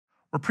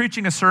We're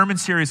preaching a sermon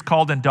series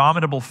called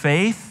Indomitable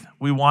Faith.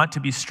 We want to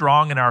be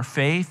strong in our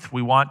faith.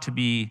 We want to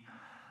be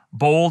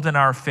bold in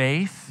our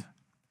faith.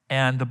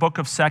 And the book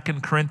of 2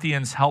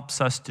 Corinthians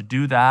helps us to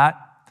do that.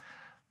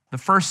 The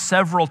first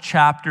several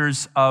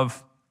chapters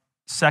of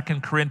 2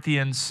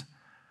 Corinthians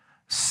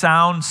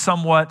sound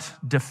somewhat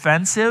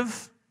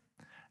defensive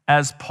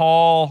as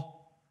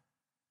Paul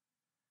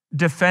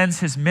defends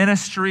his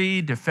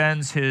ministry,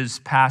 defends his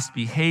past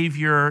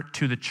behavior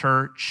to the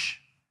church.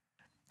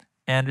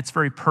 And it's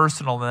very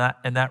personal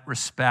in that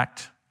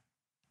respect.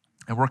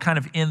 And we're kind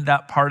of in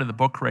that part of the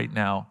book right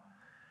now.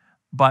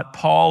 But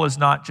Paul is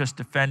not just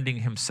defending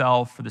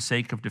himself for the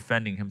sake of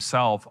defending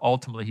himself.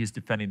 Ultimately, he's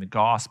defending the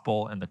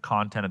gospel and the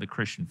content of the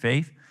Christian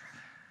faith.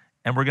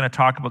 And we're going to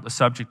talk about the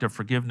subject of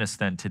forgiveness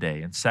then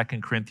today in 2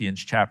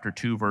 Corinthians chapter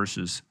 2,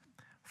 verses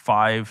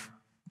 5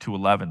 to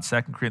 11.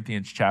 2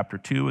 Corinthians chapter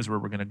 2 is where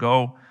we're going to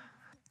go,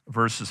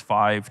 verses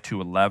 5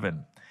 to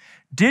 11.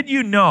 Did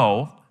you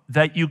know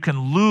that you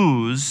can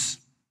lose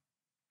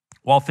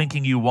while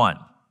thinking you won?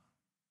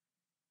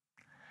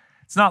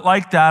 It's not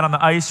like that on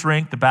the ice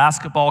rink, the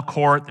basketball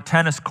court, the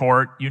tennis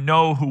court. You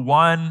know who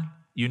won,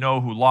 you know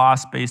who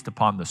lost based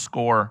upon the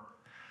score,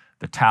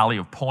 the tally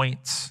of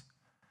points.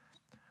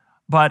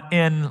 But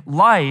in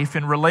life,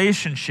 in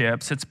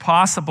relationships, it's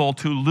possible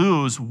to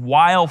lose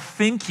while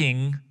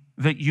thinking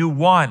that you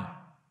won.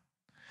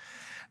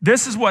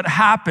 This is what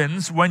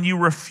happens when you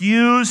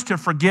refuse to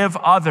forgive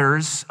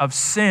others of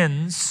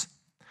sins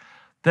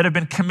that have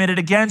been committed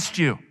against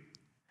you.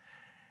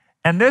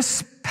 And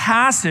this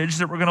passage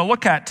that we're going to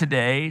look at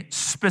today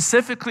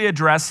specifically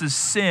addresses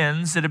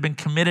sins that have been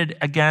committed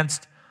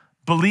against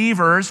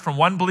believers, from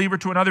one believer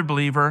to another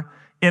believer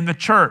in the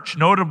church,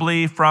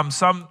 notably from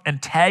some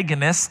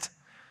antagonist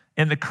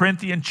in the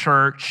Corinthian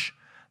church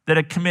that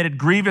had committed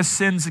grievous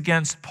sins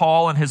against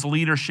Paul and his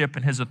leadership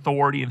and his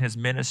authority and his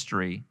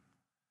ministry.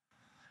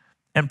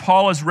 And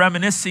Paul is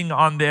reminiscing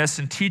on this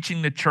and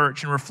teaching the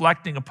church and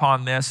reflecting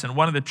upon this. And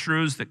one of the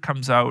truths that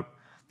comes out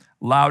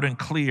loud and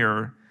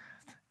clear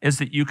is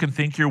that you can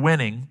think you're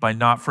winning by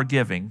not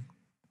forgiving,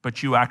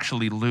 but you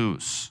actually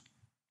lose.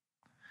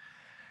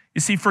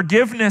 You see,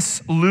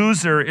 forgiveness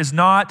loser is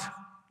not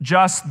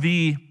just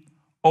the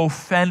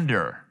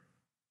offender.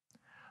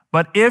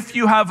 But if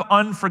you have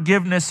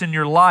unforgiveness in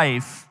your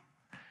life,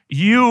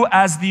 you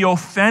as the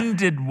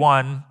offended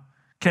one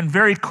can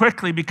very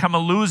quickly become a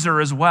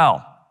loser as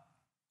well.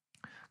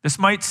 This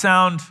might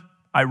sound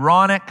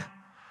ironic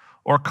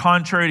or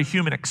contrary to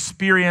human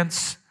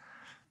experience,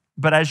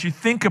 but as you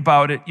think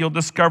about it, you'll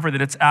discover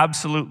that it's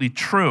absolutely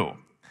true.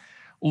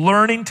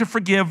 Learning to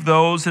forgive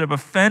those that have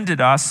offended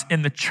us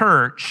in the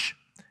church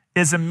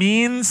is a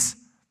means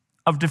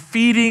of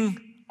defeating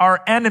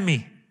our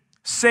enemy,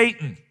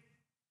 Satan.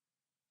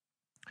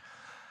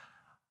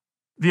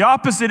 The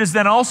opposite is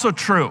then also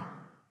true.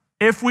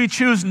 If we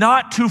choose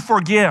not to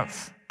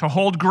forgive, to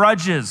hold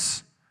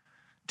grudges,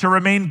 to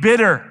remain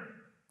bitter,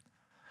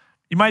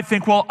 you might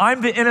think, well, I'm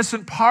the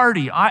innocent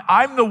party.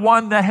 I'm the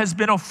one that has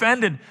been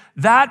offended.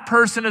 That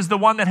person is the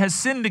one that has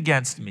sinned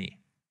against me.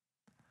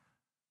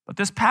 But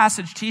this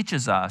passage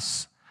teaches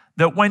us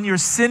that when you're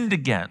sinned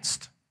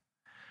against,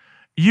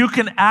 you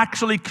can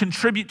actually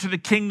contribute to the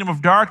kingdom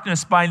of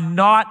darkness by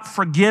not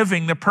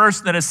forgiving the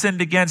person that has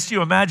sinned against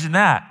you. Imagine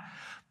that.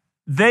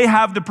 They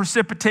have the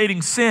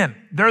precipitating sin.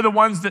 They're the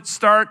ones that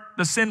start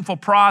the sinful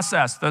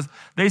process.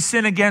 They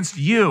sin against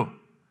you.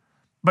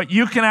 But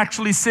you can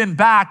actually sin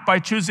back by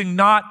choosing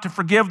not to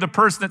forgive the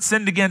person that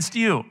sinned against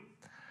you,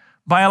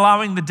 by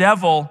allowing the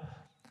devil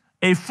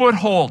a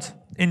foothold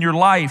in your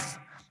life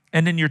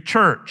and in your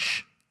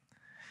church.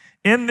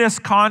 In this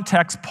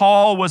context,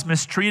 Paul was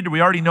mistreated.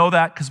 We already know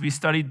that because we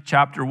studied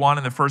chapter 1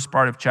 and the first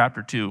part of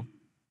chapter 2.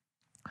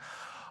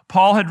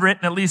 Paul had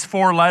written at least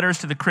 4 letters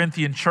to the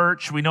Corinthian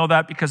church. We know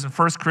that because in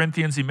 1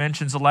 Corinthians he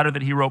mentions a letter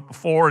that he wrote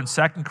before. In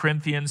 2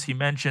 Corinthians he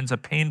mentions a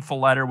painful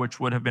letter which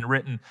would have been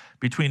written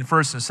between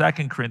 1 and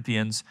 2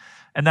 Corinthians.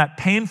 And that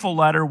painful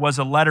letter was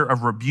a letter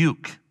of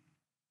rebuke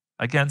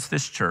against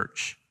this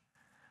church.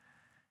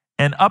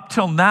 And up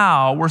till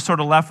now, we're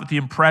sort of left with the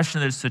impression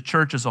that it's the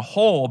church as a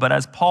whole. But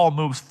as Paul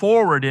moves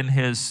forward in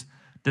his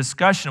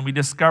discussion, we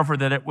discover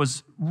that it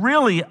was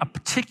really a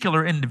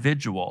particular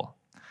individual,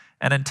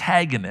 an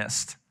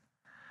antagonist,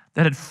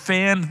 that had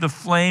fanned the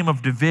flame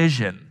of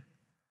division,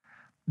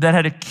 that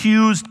had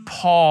accused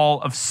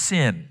Paul of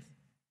sin.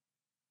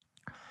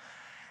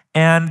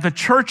 And the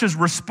church's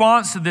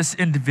response to this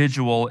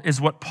individual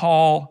is what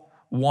Paul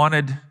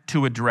wanted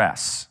to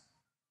address.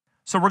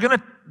 So we're going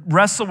to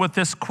wrestle with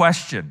this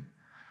question: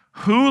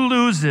 who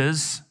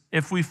loses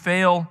if we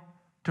fail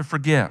to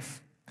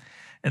forgive?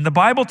 And the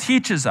Bible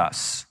teaches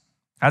us,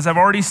 as I've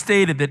already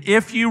stated, that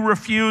if you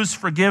refuse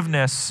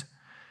forgiveness,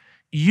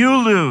 you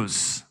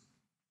lose.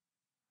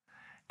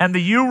 And the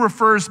you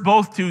refers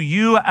both to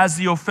you as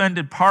the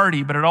offended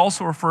party, but it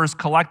also refers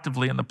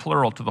collectively in the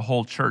plural to the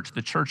whole church.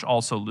 The church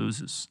also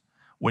loses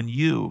when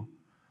you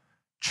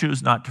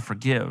choose not to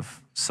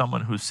forgive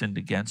someone who sinned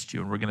against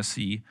you. And we're going to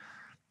see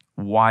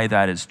why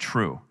that is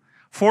true.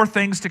 4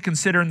 things to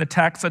consider in the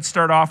text. Let's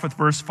start off with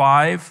verse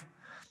 5.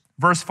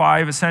 Verse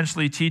 5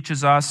 essentially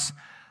teaches us,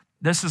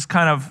 this is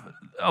kind of,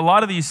 a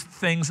lot of these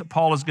things that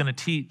Paul is going to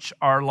teach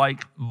are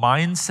like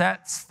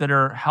mindsets that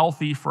are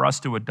healthy for us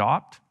to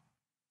adopt,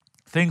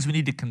 things we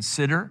need to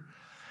consider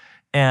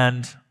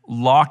and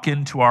lock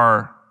into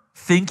our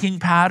thinking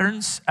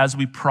patterns as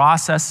we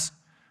process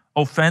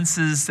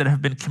offenses that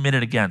have been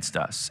committed against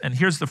us. And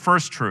here's the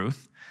first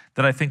truth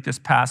that I think this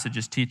passage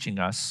is teaching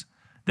us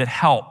that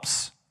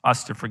helps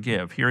us to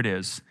forgive. Here it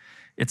is.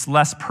 It's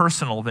less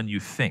personal than you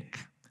think.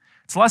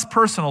 It's less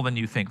personal than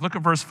you think. Look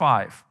at verse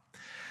 5.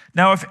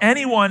 Now, if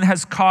anyone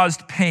has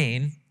caused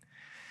pain,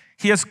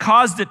 he has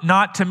caused it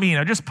not to me.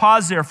 Now, just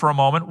pause there for a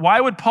moment. Why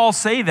would Paul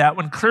say that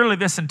when clearly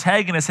this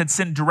antagonist had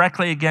sinned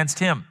directly against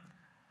him?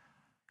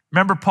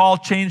 Remember, Paul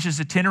changed his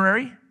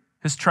itinerary,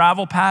 his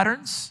travel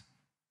patterns?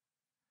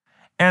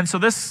 And so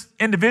this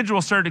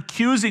individual started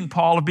accusing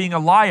Paul of being a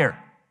liar.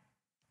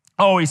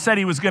 Oh, he said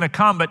he was going to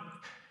come, but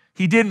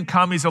he didn't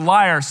come. He's a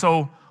liar.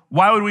 So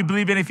why would we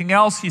believe anything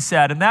else he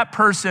said? And that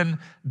person,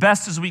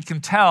 best as we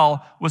can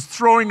tell, was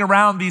throwing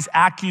around these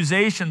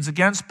accusations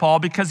against Paul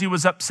because he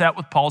was upset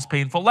with Paul's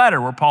painful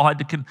letter, where Paul had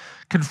to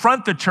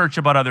confront the church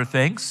about other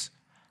things.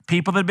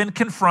 People that have been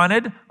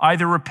confronted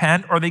either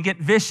repent or they get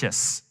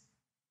vicious.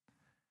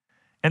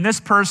 And this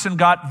person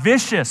got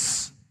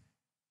vicious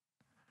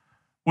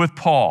with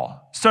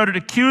Paul, started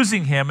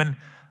accusing him, and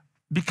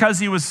because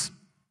he was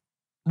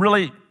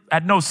really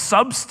had no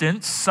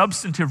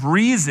substantive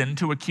reason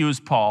to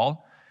accuse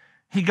Paul,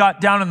 he got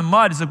down in the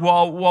mud. He's like,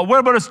 well, what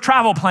about his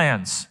travel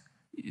plans?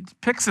 He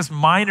picks this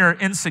minor,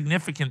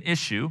 insignificant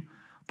issue.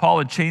 Paul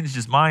had changed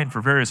his mind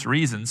for various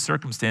reasons.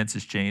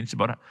 Circumstances changed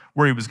about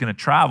where he was going to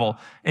travel.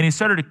 And he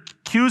started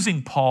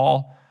accusing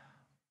Paul,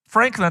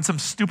 frankly, on some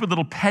stupid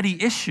little petty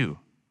issue.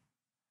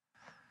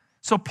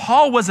 So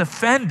Paul was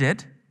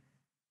offended.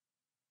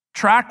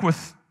 Track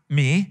with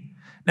me.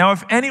 Now,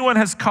 if anyone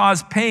has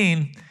caused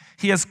pain,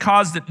 he has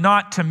caused it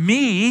not to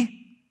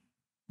me.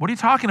 What are you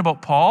talking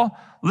about, Paul?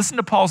 Listen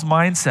to Paul's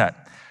mindset.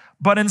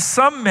 But in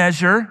some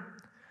measure,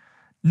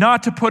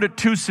 not to put it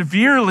too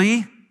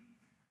severely,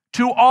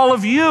 to all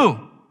of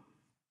you.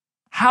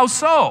 How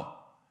so?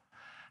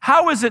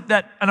 How is it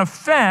that an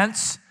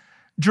offense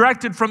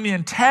directed from the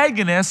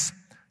antagonist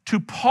to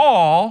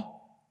Paul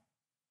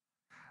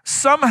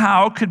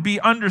somehow could be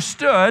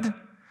understood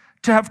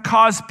to have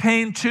caused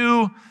pain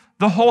to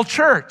the whole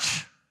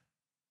church?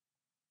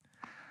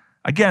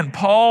 Again,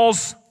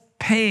 Paul's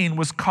pain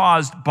was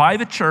caused by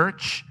the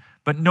church,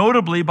 but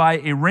notably by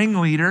a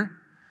ringleader,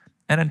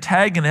 an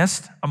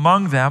antagonist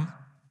among them.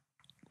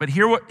 But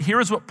here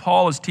is what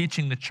Paul is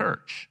teaching the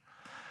church.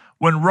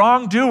 When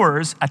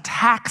wrongdoers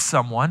attack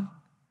someone,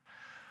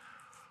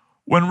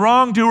 when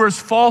wrongdoers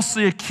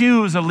falsely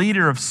accuse a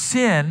leader of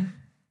sin,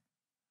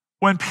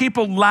 when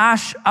people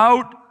lash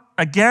out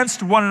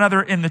against one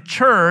another in the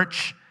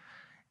church,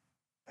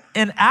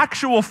 in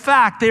actual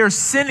fact, they are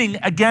sinning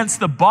against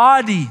the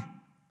body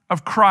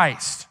of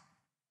Christ,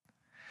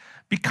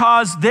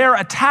 because their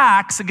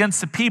attacks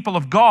against the people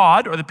of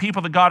God, or the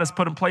people that God has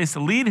put in place to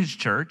lead his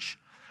church,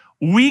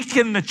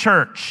 weaken the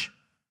church.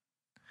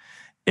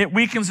 It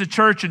weakens the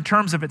church in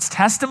terms of its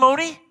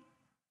testimony.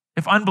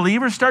 If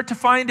unbelievers start to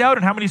find out,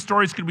 and how many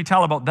stories could we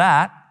tell about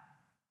that,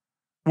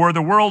 where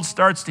the world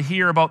starts to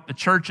hear about the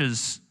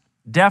church's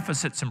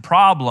deficits and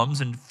problems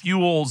and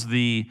fuels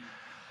the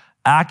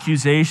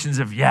accusations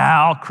of,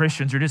 all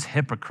Christians are just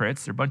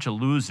hypocrites, they're a bunch of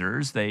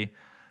losers, they're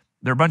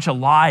a bunch of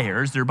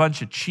liars, they're a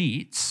bunch of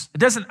cheats. It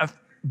doesn't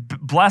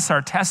bless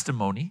our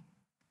testimony.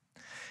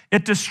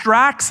 It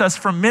distracts us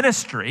from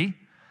ministry.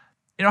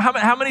 You know,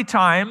 how many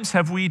times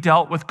have we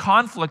dealt with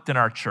conflict in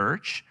our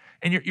church,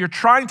 and you're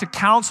trying to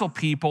counsel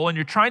people, and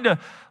you're trying to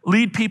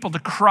lead people to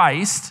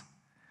Christ.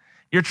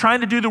 You're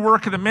trying to do the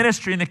work of the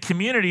ministry in the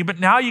community, but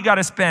now you got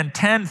to spend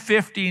 10,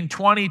 15,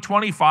 20,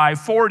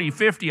 25, 40,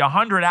 50,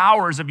 100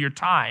 hours of your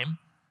time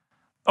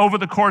over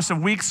the course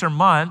of weeks or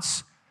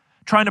months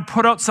trying to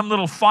put out some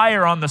little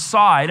fire on the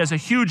side as a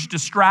huge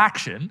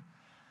distraction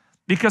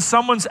because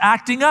someone's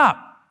acting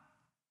up.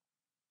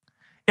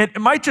 It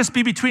might just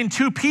be between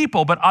two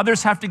people, but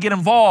others have to get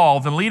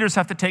involved, and leaders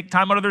have to take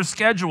time out of their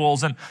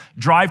schedules and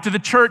drive to the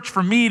church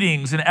for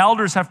meetings, and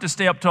elders have to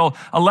stay up till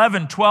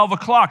 11, 12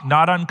 o'clock,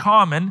 not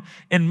uncommon,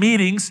 in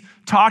meetings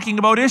talking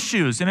about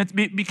issues, and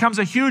it becomes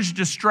a huge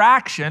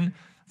distraction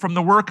from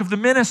the work of the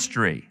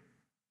ministry.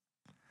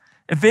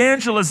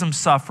 Evangelism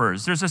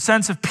suffers. There's a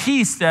sense of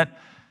peace that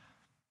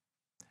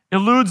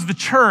eludes the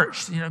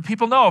church. You know,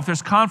 people know if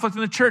there's conflict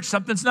in the church,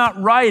 something's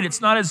not right.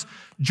 It's not as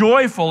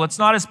joyful. It's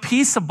not as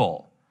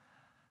peaceable.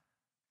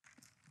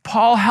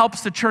 Paul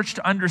helps the church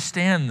to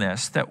understand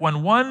this, that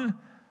when one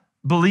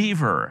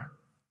believer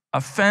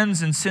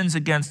offends and sins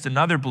against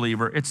another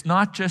believer, it's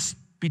not just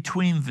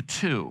between the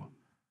two,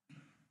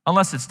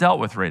 unless it's dealt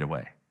with right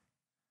away.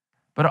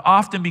 But it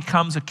often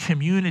becomes a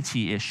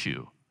community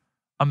issue,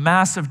 a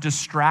massive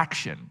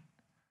distraction.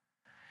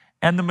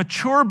 And the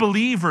mature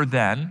believer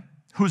then,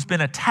 who's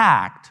been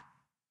attacked,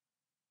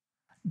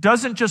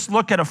 doesn't just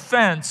look at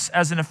offense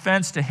as an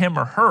offense to him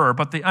or her,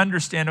 but they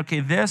understand, okay,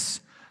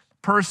 this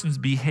person's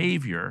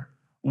behavior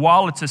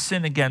while it's a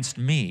sin against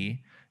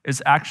me,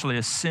 is actually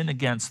a sin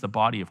against the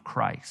body of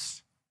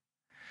Christ.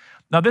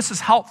 Now, this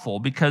is helpful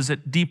because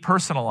it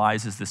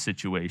depersonalizes the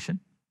situation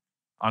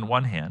on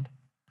one hand.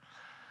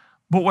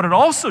 But what it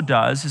also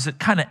does is it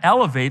kind of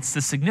elevates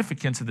the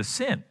significance of the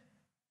sin,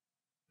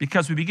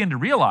 because we begin to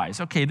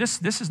realize, okay,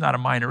 this is not a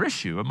minor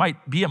issue. It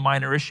might be a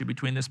minor issue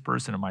between this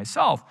person and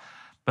myself,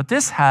 but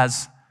this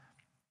has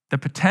the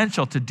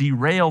potential to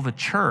derail the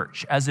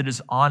church as it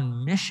is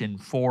on mission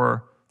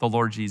for the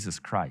Lord Jesus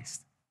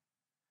Christ.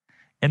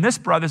 And this,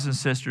 brothers and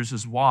sisters,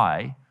 is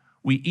why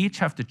we each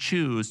have to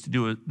choose to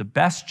do the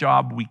best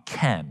job we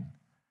can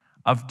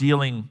of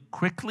dealing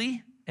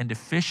quickly and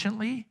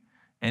efficiently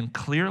and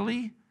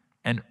clearly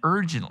and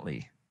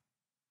urgently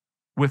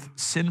with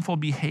sinful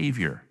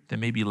behavior that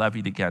may be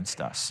levied against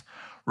us.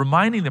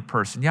 Reminding the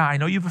person, yeah, I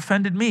know you've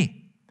offended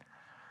me,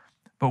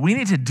 but we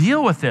need to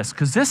deal with this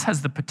because this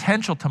has the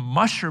potential to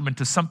mushroom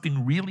into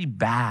something really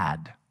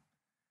bad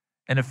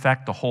and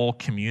affect the whole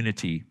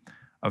community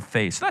of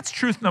faith. So that's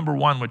truth number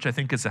one, which I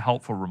think is a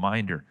helpful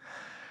reminder.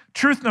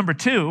 Truth number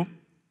two,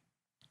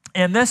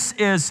 and this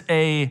is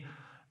a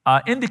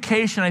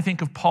indication, I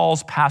think, of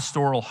Paul's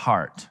pastoral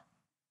heart,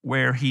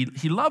 where he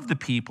loved the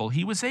people.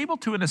 He was able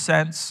to, in a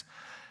sense,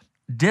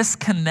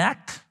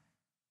 disconnect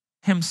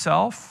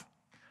himself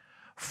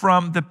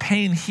from the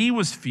pain he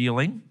was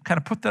feeling, kind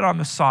of put that on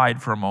the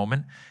side for a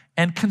moment,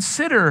 and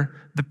consider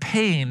the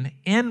pain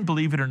in,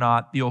 believe it or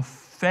not, the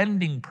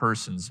offending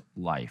person's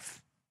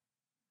life.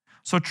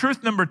 So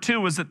truth number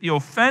two is that the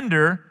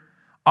offender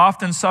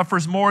often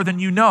suffers more than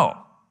you know.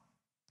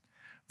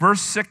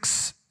 Verse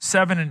 6,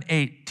 7, and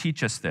 8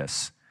 teach us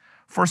this.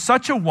 For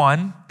such a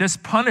one, this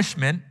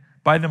punishment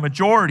by the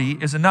majority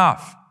is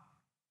enough.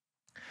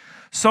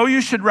 So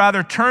you should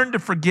rather turn to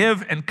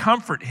forgive and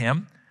comfort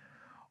him,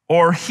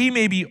 or he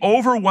may be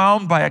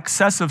overwhelmed by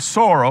excessive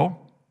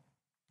sorrow.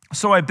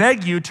 So I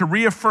beg you to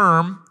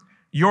reaffirm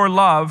your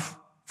love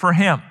for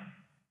him.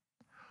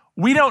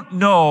 We don't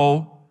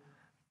know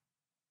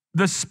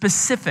the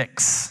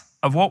specifics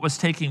of what was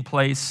taking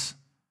place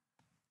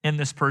in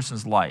this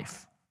person's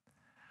life.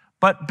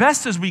 But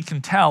best as we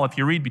can tell, if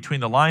you read between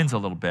the lines a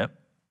little bit,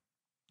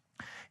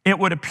 it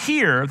would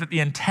appear that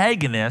the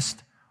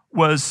antagonist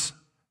was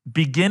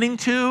beginning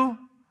to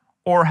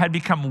or had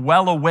become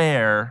well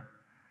aware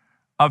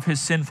of his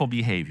sinful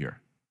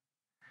behavior.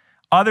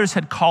 Others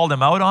had called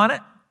him out on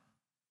it.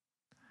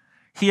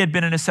 He had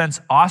been, in a sense,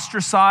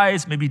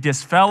 ostracized, maybe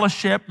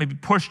disfellowshipped, maybe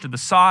pushed to the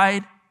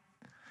side.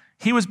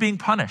 He was being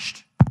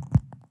punished.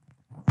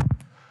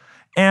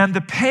 And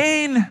the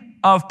pain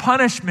of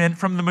punishment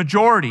from the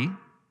majority,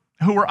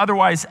 who were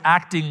otherwise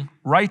acting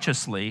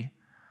righteously,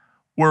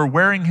 were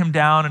wearing him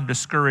down and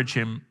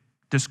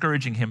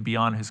discouraging him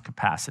beyond his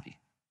capacity.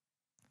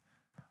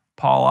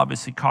 Paul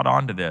obviously caught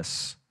on to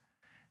this.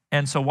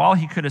 And so while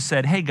he could have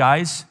said, hey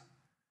guys,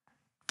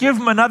 give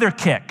him another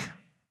kick,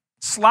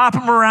 slap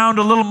him around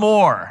a little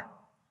more,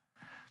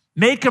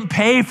 make him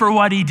pay for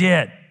what he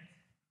did.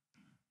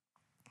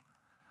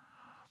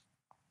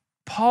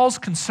 Paul's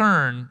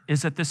concern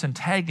is that this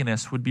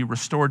antagonist would be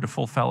restored to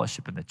full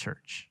fellowship in the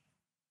church.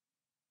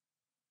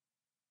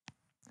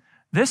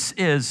 This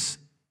is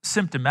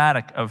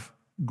symptomatic of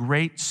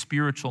great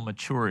spiritual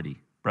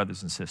maturity,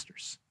 brothers and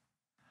sisters.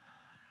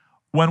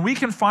 When we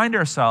can find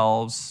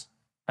ourselves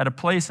at a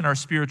place in our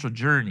spiritual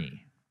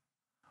journey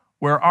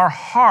where our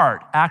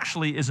heart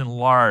actually is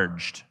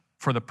enlarged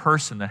for the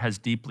person that has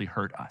deeply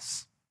hurt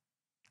us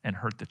and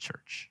hurt the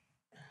church.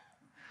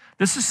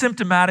 This is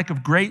symptomatic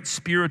of great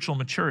spiritual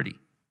maturity.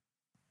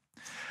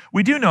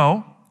 We do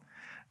know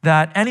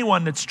that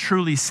anyone that's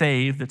truly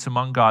saved, that's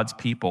among God's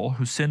people,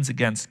 who sins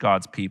against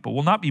God's people,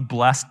 will not be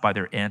blessed by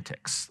their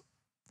antics.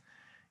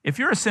 If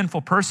you're a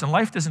sinful person,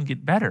 life doesn't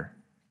get better.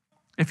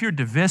 If you're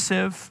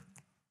divisive,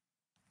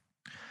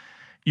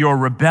 you're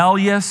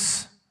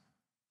rebellious,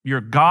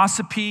 you're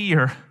gossipy,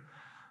 you're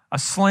a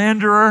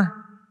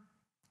slanderer,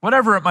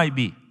 whatever it might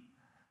be,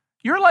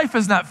 your life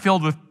is not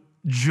filled with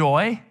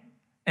joy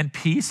and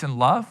peace and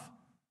love.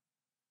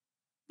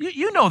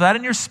 You know that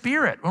in your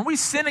spirit. When we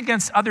sin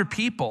against other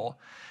people,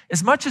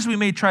 as much as we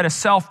may try to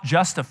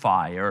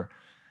self-justify or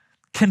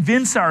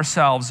convince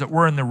ourselves that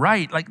we're in the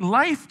right, like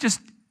life just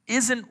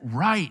isn't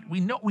right. We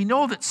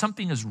know that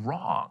something is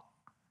wrong.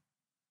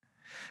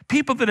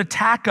 People that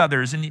attack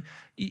others, and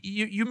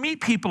you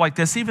meet people like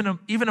this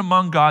even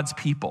among God's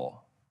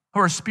people who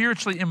are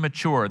spiritually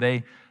immature.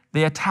 They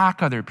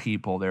attack other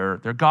people. They're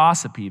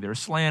gossipy. They're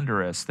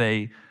slanderous.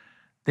 They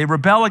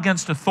rebel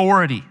against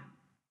authority.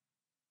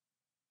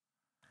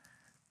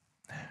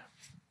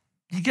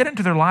 You get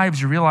into their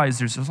lives, you realize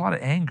there's a lot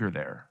of anger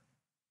there.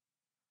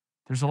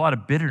 There's a lot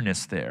of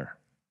bitterness there.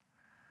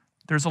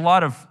 There's a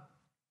lot of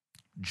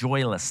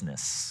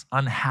joylessness,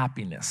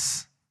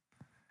 unhappiness,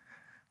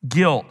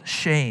 guilt,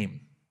 shame,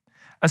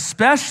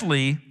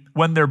 especially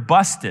when they're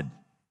busted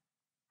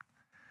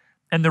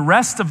and the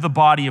rest of the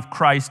body of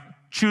Christ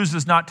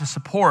chooses not to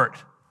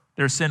support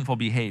their sinful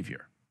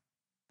behavior.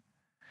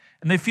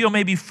 And they feel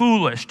maybe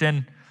foolish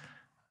and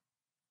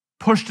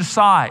pushed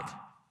aside.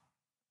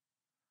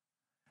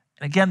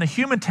 And again, the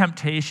human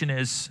temptation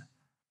is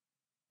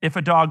if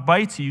a dog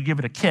bites you, you give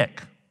it a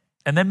kick.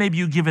 And then maybe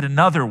you give it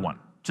another one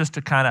just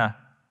to kind of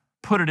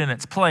put it in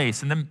its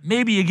place. And then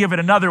maybe you give it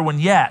another one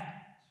yet.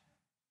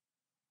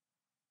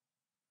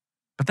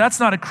 But that's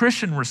not a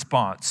Christian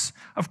response.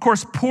 Of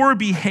course, poor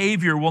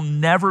behavior will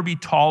never be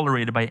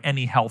tolerated by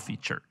any healthy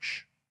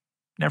church.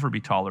 Never be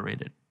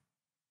tolerated.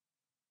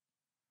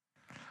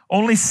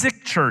 Only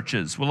sick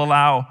churches will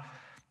allow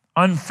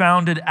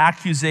unfounded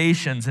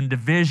accusations and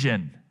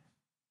division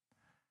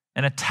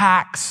and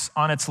attacks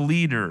on its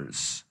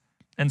leaders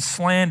and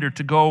slander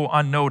to go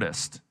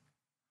unnoticed.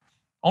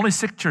 Only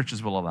sick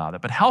churches will allow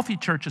that, but healthy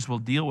churches will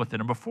deal with it.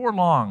 And before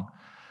long,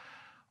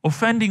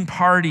 offending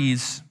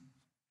parties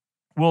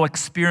will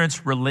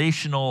experience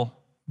relational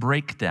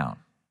breakdown.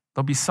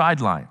 They'll be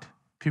sidelined.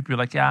 People are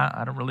like, yeah,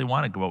 I don't really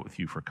want to go out with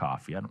you for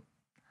coffee.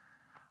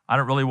 I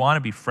don't really want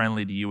to be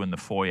friendly to you in the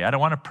foyer. I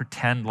don't want to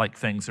pretend like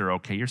things are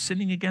okay. You're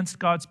sinning against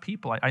God's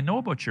people. I know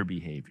about your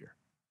behavior.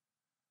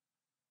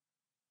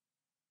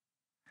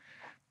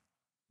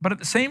 But at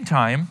the same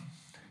time,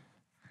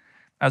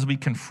 as we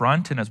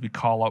confront and as we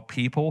call out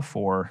people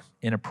for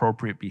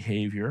inappropriate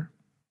behavior,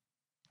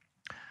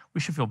 we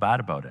should feel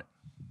bad about it.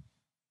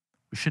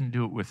 We shouldn't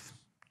do it with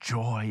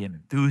joy and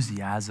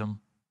enthusiasm.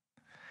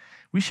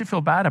 We should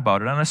feel bad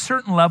about it. On a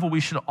certain level, we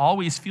should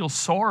always feel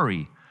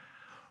sorry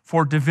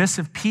for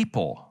divisive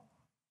people.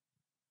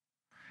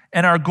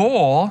 And our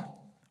goal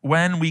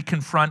when we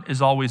confront is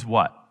always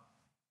what?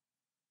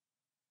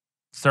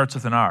 Starts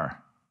with an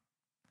R.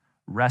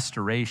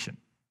 Restoration.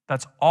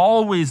 That's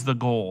always the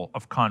goal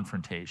of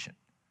confrontation.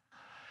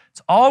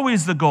 It's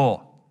always the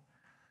goal.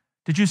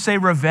 Did you say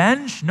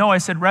revenge? No, I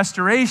said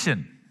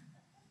restoration.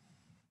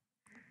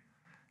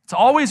 It's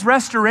always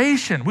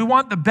restoration. We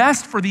want the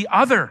best for the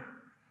other.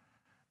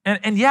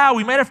 And yeah,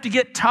 we might have to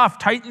get tough,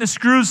 tighten the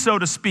screws, so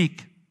to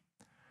speak.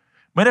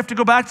 Might have to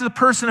go back to the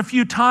person a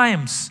few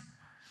times.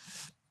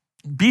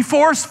 Be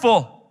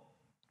forceful.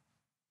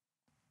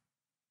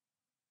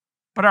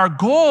 But our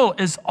goal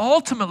is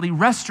ultimately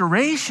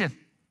restoration.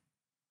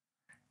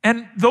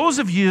 And those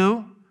of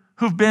you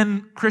who've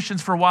been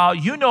Christians for a while,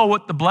 you know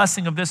what the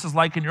blessing of this is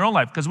like in your own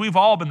life, because we've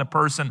all been the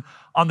person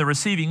on the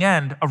receiving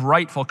end of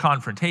rightful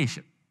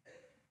confrontation.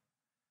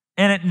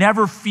 And it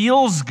never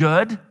feels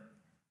good.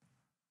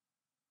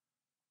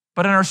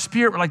 But in our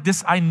spirit, we're like,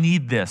 I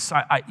need this.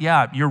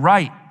 Yeah, you're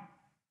right.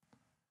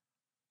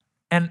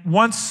 And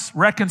once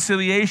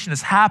reconciliation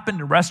has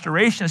happened and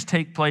restoration has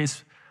taken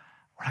place,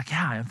 we're like,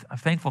 yeah, I'm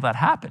thankful that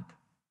happened.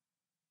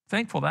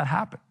 Thankful that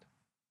happened.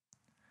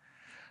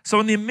 So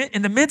in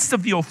the midst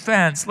of the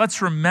offense,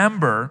 let's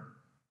remember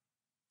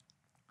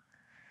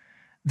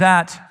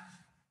that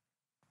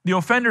the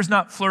offender's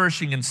not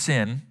flourishing in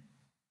sin,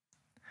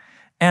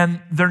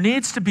 and there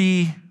needs to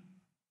be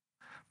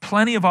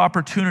plenty of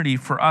opportunity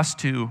for us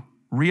to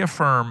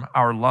reaffirm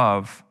our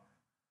love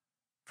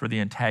for the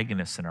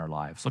antagonists in our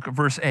lives. Look at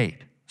verse 8.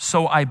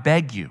 So I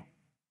beg you.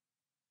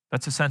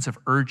 That's a sense of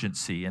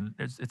urgency, and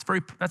that's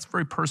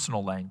very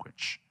personal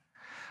language.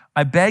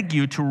 I beg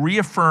you to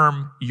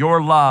reaffirm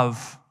your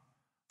love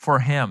for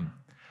him.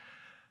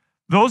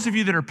 Those of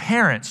you that are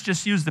parents,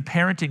 just use the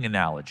parenting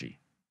analogy.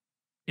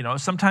 You know,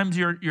 sometimes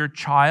your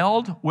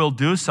child will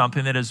do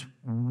something that is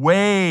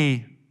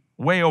way,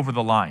 way over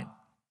the line.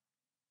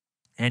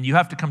 And you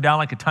have to come down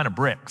like a ton of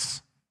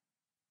bricks.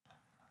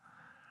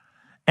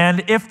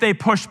 And if they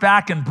push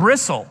back and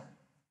bristle,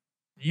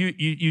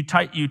 you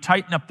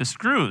tighten up the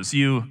screws.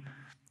 You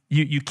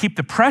keep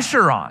the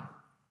pressure on.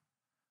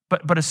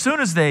 But as soon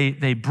as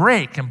they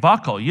break and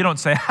buckle, you don't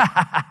say,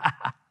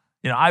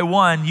 I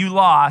won, you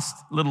lost,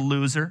 little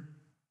loser.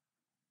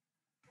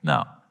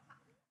 No.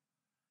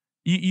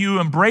 You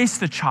embrace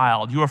the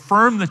child. You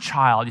affirm the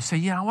child. You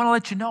say, I want to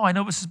let you know, I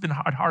know this has been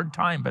a hard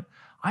time, but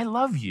I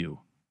love you.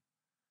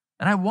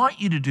 And I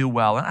want you to do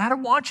well. And I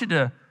don't want you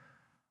to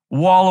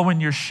wallow in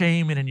your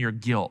shame and in your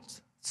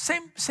guilt.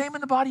 Same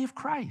in the body of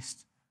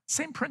Christ.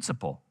 Same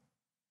principle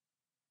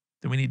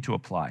that we need to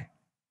apply.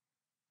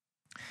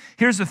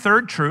 Here's the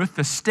third truth.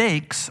 The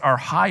stakes are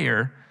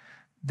higher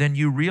than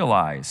you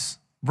realize.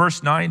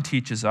 Verse 9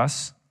 teaches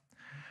us,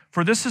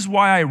 for this is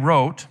why I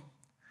wrote,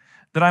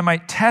 that I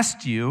might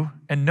test you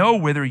and know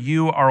whether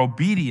you are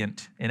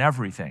obedient in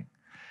everything.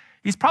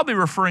 He's probably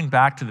referring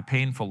back to the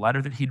painful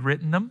letter that he'd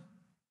written them.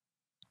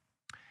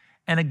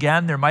 And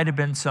again, there might have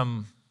been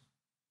some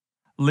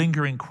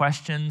lingering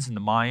questions in the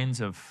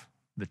minds of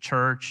the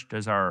church.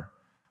 Does our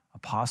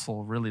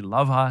apostle really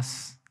love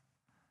us?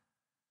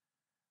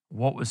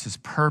 What was his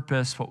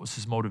purpose? What was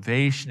his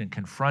motivation in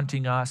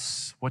confronting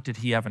us? What did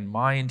he have in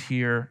mind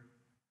here?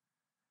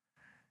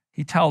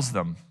 He tells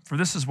them, for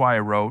this is why I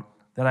wrote,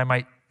 that I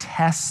might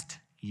test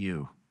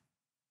you.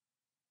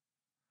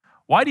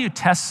 Why do you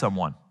test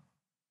someone?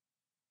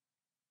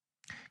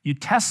 You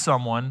test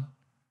someone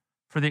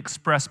for the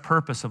express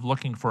purpose of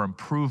looking for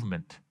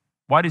improvement.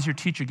 Why does your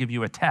teacher give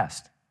you a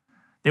test?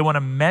 They want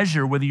to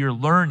measure whether you're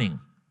learning.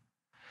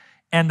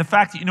 And the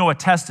fact that you know a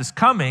test is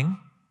coming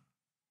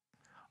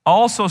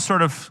also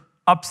sort of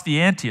ups the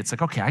ante. It's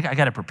like, okay, I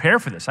got to prepare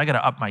for this. I got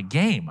to up my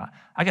game.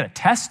 I got to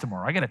test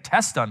tomorrow. I got to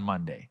test on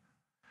Monday.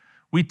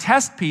 We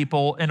test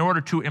people in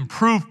order to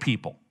improve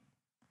people.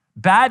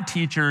 Bad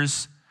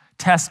teachers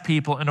test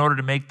people in order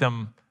to make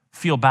them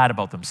feel bad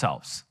about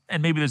themselves.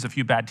 And maybe there's a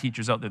few bad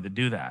teachers out there that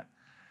do that.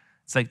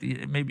 It's like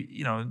maybe,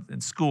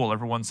 in school,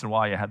 every once in a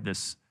while you had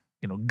this,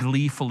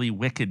 gleefully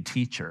wicked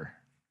teacher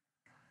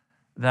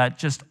that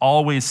just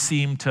always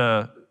seemed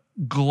to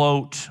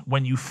gloat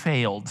when you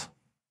failed.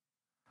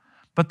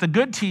 But the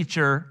good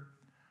teacher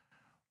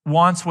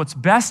wants what's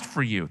best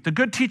for you. The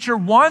good teacher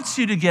wants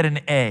you to get an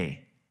A.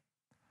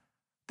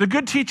 The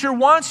good teacher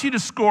wants you to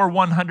score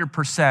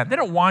 100%. They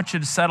don't want you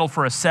to settle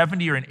for a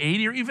 70 or an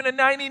 80 or even a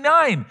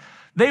 99.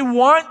 They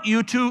want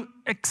you to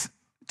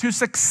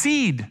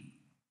succeed.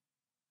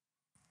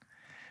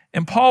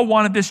 And Paul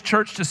wanted this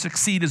church to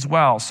succeed as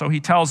well. So he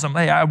tells them,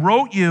 hey, I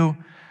wrote you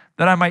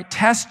that I might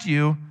test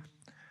you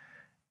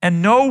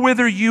and know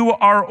whether you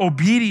are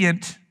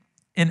obedient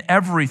in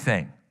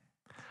everything.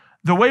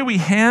 The way we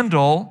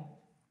handle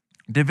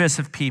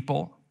divisive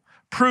people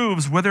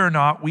proves whether or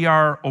not we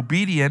are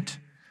obedient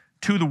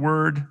to the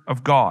word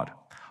of God.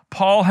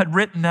 Paul had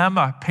written them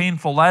a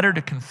painful letter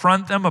to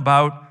confront them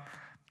about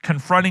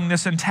confronting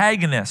this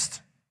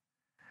antagonist.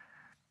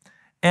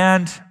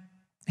 And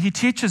he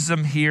teaches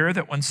them here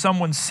that when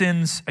someone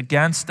sins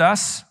against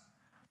us,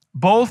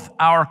 both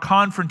our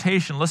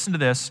confrontation, listen to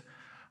this,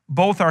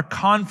 both our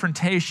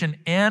confrontation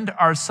and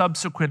our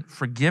subsequent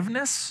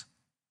forgiveness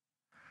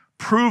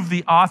prove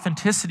the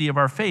authenticity of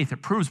our faith.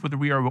 It proves whether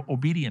we are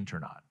obedient or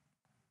not.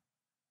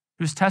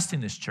 He was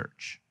testing this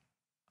church.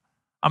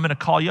 I'm going to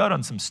call you out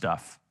on some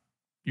stuff.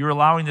 You're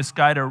allowing this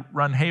guy to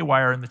run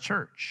haywire in the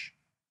church.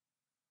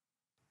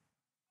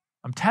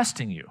 I'm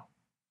testing you.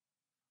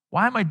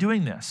 Why am I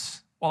doing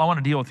this? Well, I want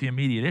to deal with the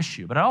immediate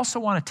issue, but I also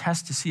want to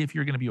test to see if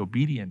you're going to be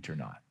obedient or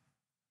not.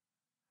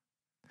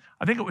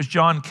 I think it was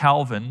John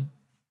Calvin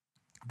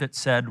that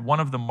said one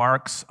of the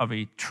marks of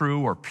a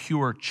true or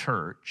pure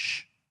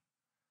church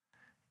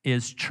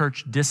is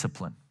church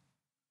discipline.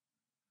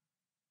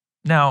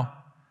 Now,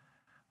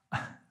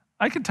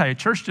 I can tell you,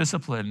 church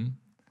discipline,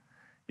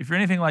 if you're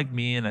anything like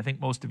me, and I think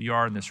most of you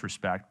are in this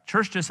respect,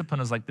 church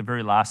discipline is like the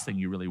very last thing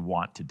you really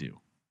want to do.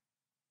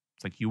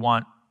 It's like you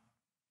want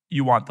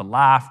the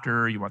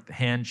laughter, you want the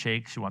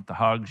handshakes, you want the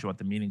hugs, you want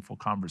the meaningful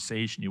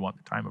conversation, you want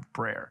the time of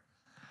prayer.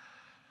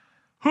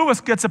 Who of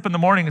us gets up in the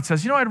morning and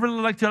says, I'd really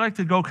like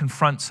to go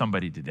confront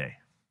somebody today.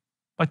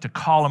 I'd like to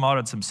call them out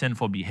on some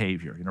sinful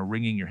behavior,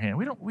 wringing your hand.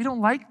 We don't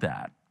like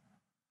that.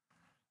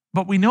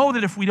 But we know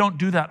that if we don't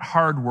do that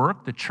hard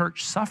work, the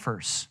church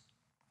suffers.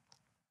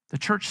 The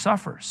church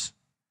suffers.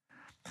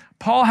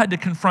 Paul had to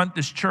confront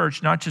this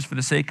church, not just for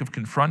the sake of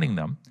confronting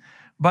them,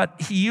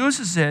 but he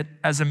uses it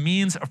as a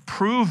means of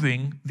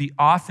proving the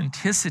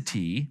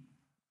authenticity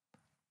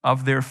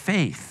of their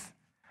faith.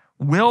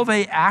 Will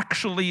they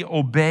actually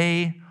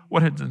obey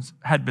what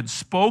had been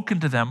spoken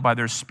to them by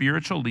their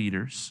spiritual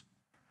leaders,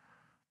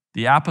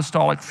 the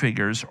apostolic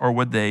figures, or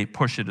would they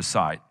push it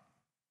aside?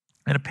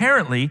 And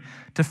apparently,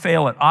 to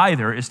fail at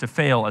either is to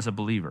fail as a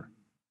believer.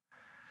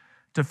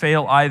 To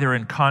fail either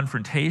in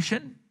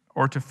confrontation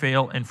or to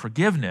fail in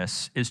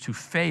forgiveness is to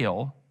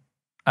fail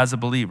as a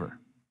believer.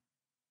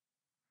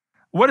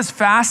 What is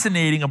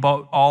fascinating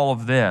about all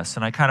of this,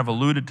 and I kind of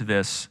alluded to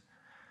this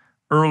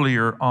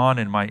earlier on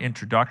in my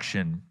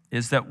introduction,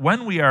 is that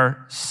when we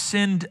are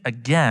sinned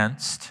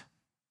against,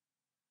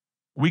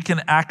 we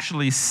can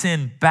actually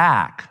sin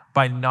back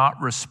by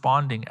not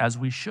responding as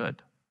we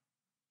should.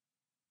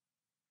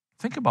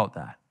 Think about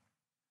that.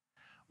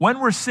 When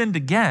we're sinned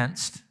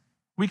against,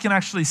 we can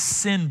actually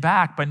sin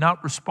back by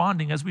not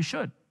responding as we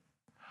should.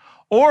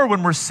 Or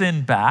when we're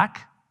sinned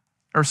back,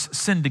 or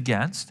sinned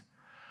against,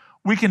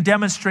 we can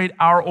demonstrate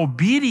our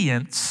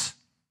obedience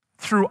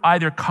through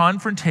either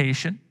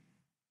confrontation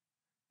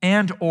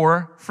and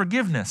or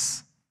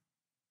forgiveness.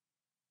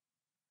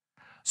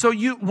 So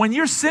when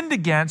you're sinned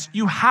against,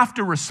 you have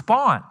to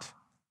respond.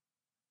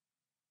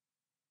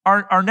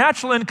 Our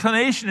natural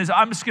inclination is,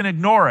 I'm just going to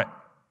ignore it.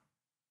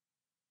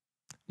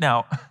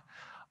 Now,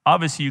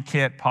 obviously you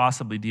can't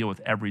possibly deal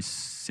with every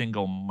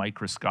single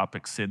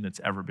microscopic sin that's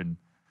ever been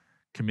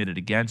committed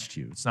against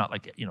you. It's not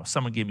like,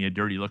 someone gave me a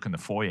dirty look in the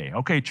foyer.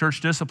 Okay,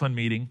 church discipline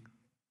meeting.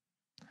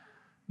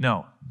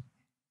 No.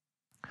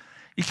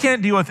 You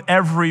can't deal with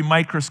every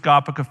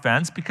microscopic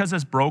offense because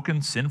as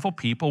broken, sinful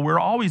people, we're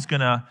always going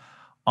to,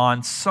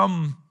 on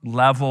some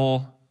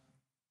level,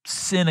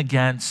 sin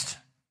against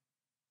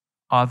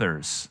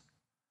others.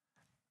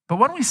 But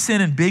when we sin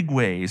in big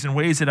ways, in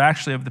ways that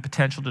actually have the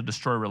potential to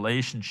destroy a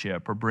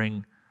relationship or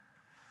bring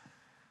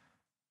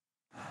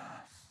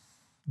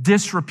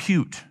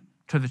disrepute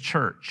to the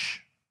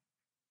church,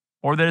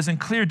 or that is in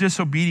clear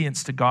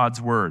disobedience to God's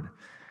word,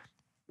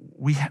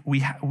 we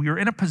are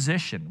in a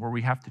position where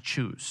we have to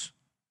choose.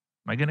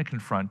 Am I going to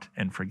confront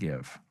and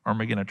forgive, or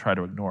am I going to try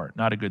to ignore it?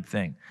 Not a good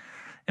thing.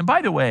 And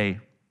by the way,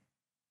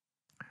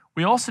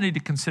 we also need to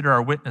consider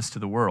our witness to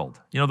the world.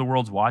 The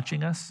world's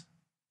watching us.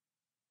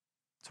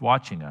 It's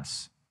watching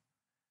us.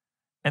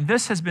 And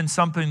this has been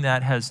something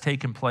that has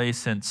taken place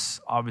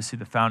since, obviously,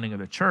 the founding of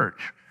the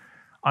church.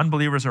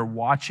 Unbelievers are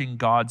watching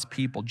God's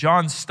people.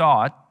 John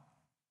Stott,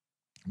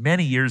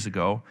 many years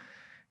ago,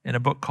 in a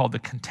book called The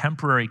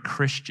Contemporary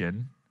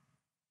Christian,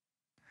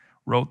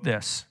 wrote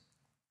this: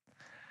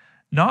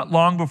 "Not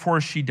long before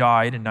she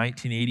died in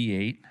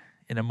 1988,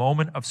 in a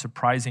moment of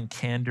surprising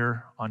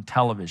candor on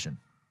television,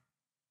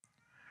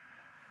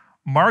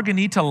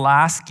 Margarita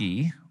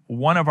Lasky,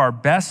 one of our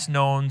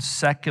best-known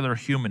secular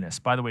humanists —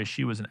 by the way,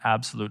 she was an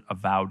absolute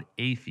avowed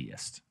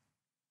atheist,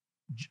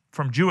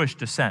 from Jewish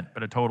descent,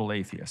 but a total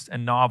atheist,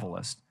 and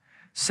novelist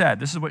 — said,"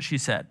 this is what she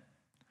said,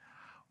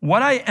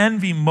 "What I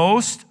envy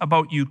most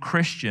about you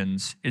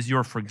Christians is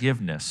your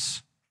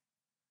forgiveness.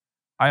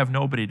 I have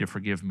nobody to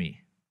forgive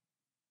me."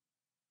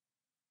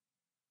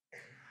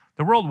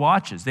 The world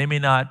watches. They may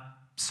not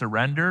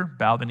surrender,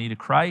 bow the knee to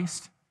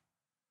Christ,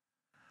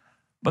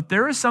 but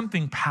there is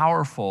something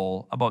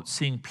powerful about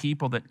seeing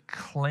people that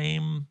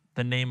claim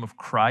the name of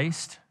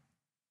Christ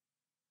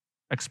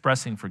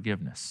expressing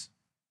forgiveness.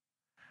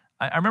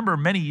 I remember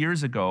many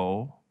years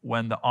ago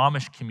when the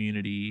Amish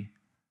community,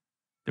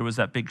 there was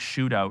that big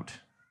shootout.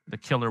 The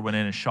killer went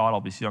in and shot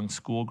all these young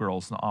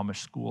schoolgirls in the Amish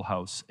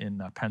schoolhouse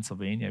in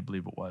Pennsylvania, I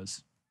believe it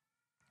was.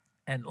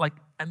 And like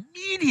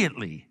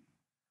immediately,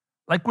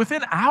 like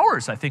within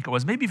hours, I think it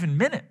was, maybe even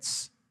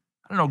minutes.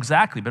 I don't know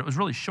exactly, but it was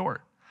really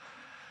short.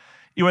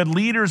 You had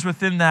leaders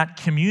within that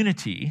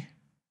community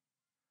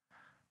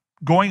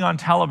going on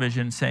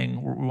television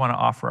saying, we want to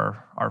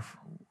offer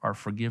our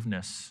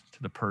forgiveness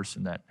to the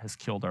person that has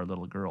killed our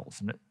little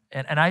girls.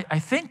 And I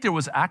think there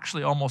was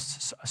actually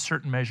almost a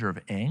certain measure of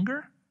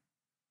anger.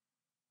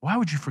 Why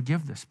would you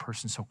forgive this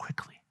person so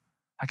quickly?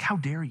 Like, how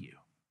dare you?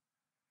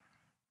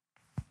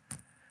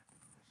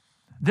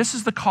 This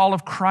is the call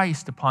of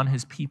Christ upon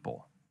his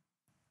people.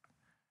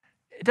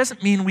 It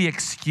doesn't mean we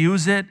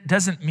excuse it,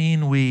 doesn't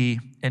mean we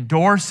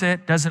endorse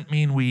it, doesn't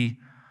mean we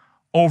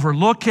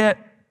overlook it,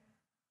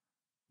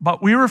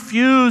 but we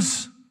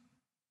refuse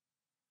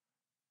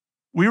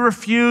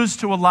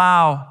to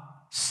allow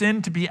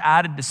sin to be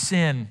added to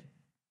sin,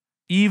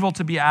 evil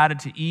to be added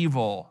to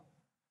evil,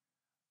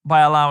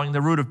 by allowing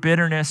the root of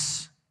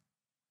bitterness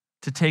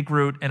to take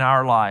root in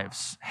our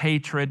lives,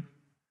 hatred.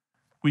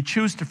 We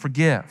choose to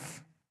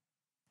forgive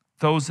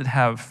those that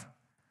have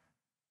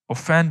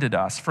offended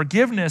us.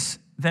 Forgiveness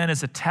then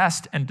is a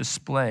test and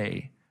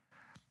display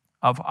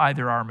of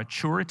either our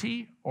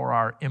maturity or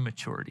our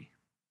immaturity.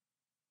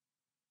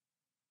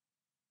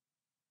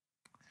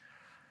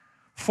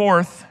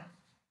 Fourth,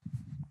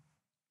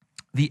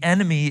 the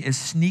enemy is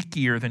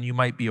sneakier than you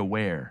might be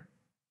aware.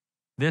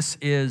 This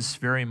is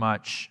very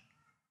much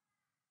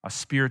a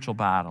spiritual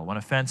battle. When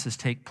offenses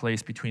take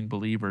place between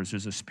believers,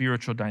 there's a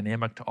spiritual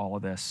dynamic to all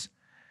of this.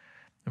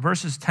 In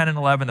verses 10 and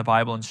 11, the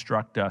Bible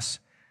instructs us,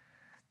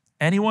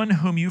 "Anyone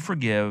whom you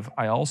forgive,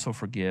 I also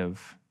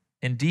forgive.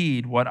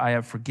 Indeed, what I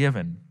have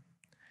forgiven,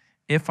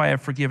 if I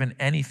have forgiven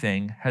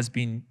anything, has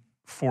been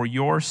for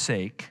your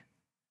sake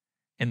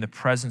in the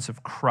presence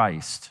of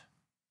Christ."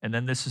 And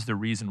then this is the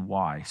reason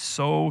why: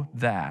 "So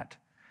that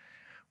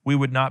we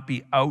would not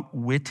be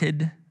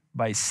outwitted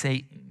by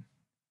Satan,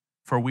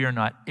 for we are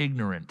not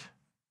ignorant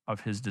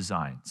of his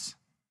designs."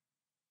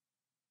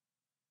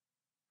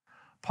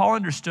 Paul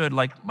understood,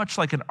 much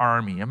like an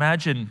army.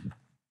 Imagine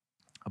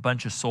a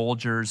bunch of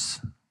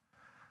soldiers.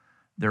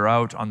 They're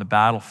out on the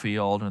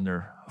battlefield and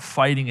they're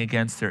fighting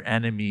against their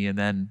enemy, and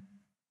then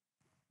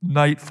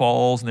night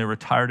falls and they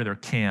retire to their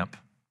camp.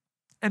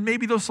 And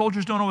maybe those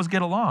soldiers don't always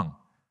get along.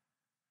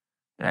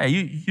 "Hey,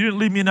 you didn't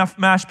leave me enough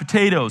mashed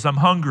potatoes. I'm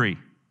hungry.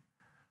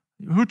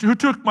 Who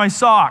took my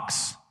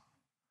socks?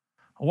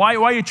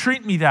 Why you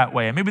treat me that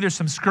way?" And maybe there's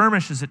some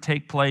skirmishes that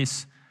take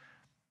place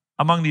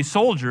among these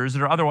soldiers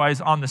that are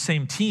otherwise on the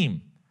same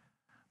team.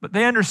 But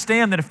they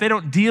understand that if they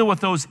don't deal with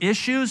those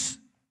issues,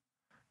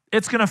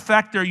 it's going to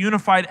affect their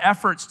unified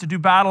efforts to do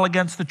battle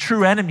against the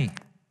true enemy.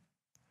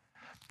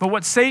 But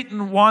what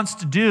Satan wants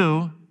to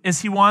do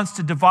is he wants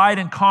to divide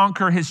and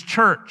conquer his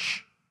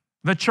church,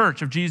 the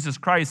church of Jesus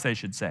Christ, I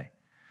should say.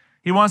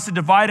 He wants to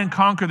divide and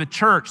conquer the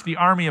church, the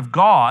army of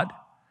God,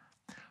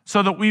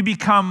 so that we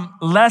become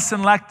less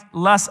and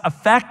less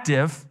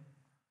effective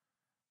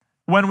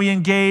when we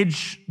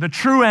engage the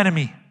true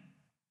enemy,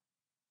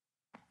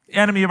 the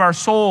enemy of our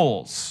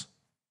souls,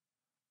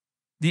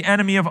 the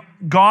enemy of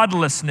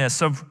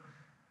godlessness, of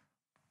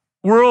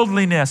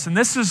worldliness. And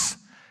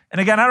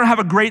again, I don't have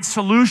a great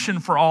solution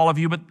for all of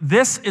you, but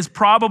this is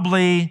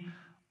probably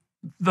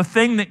the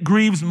thing that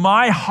grieves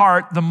my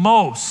heart the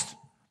most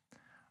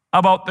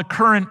about the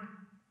current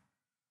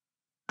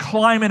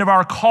climate of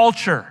our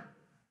culture,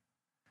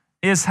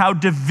 is how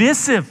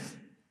divisive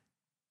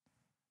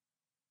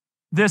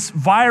this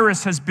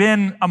virus has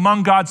been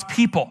among God's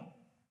people.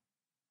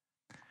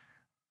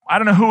 I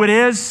don't know who it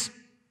is.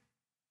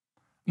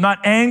 I'm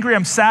not angry.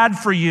 I'm sad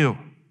for you.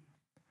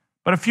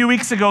 But a few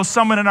weeks ago,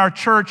 someone in our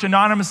church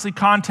anonymously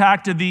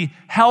contacted the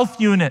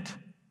health unit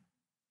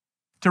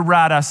to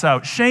rat us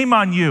out. Shame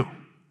on you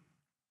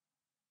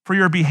for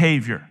your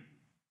behavior.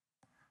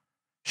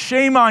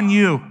 Shame on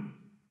you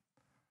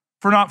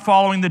for not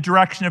following the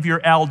direction of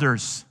your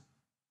elders.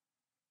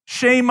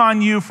 Shame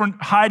on you for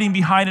hiding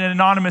behind an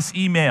anonymous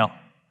email.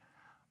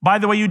 By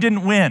the way, you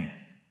didn't win.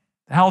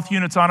 The health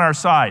unit's on our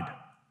side.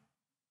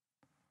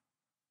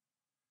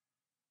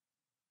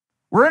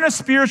 We're in a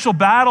spiritual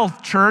battle,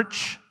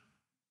 church.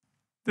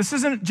 This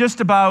isn't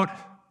just about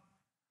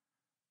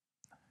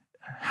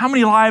how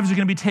many lives are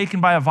going to be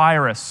taken by a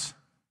virus.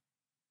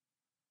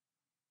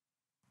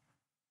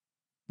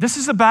 This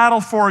is a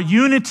battle for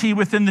unity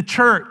within the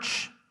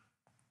church.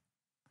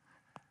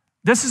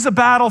 This is a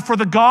battle for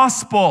the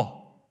gospel.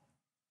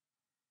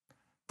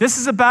 This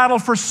is a battle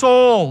for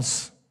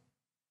souls.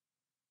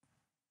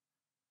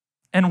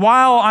 And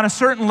while on a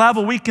certain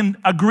level we can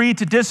agree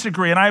to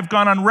disagree, and I've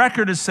gone on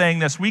record as saying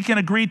this, we can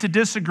agree to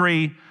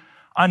disagree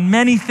on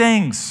many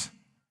things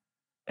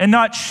and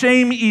not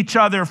shame each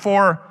other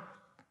for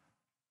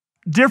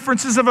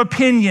differences of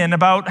opinion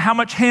about how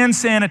much hand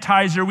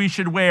sanitizer we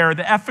should wear,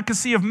 the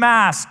efficacy of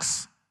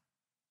masks.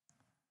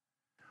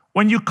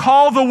 When you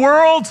call the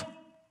world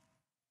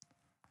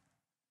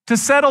to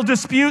settle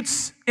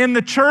disputes in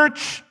the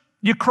church,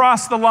 you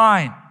cross the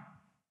line.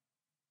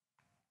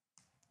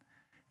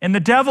 And the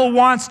devil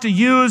wants to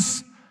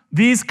use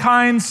these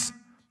kinds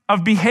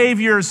of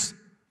behaviors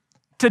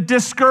to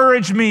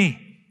discourage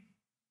me,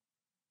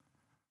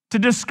 to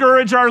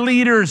discourage our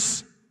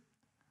leaders,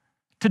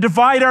 to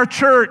divide our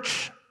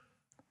church,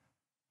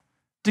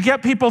 to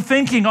get people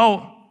thinking,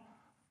 oh,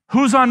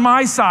 who's on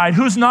my side?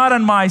 Who's not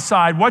on my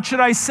side? What should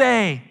I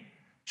say?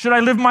 Should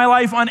I live my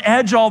life on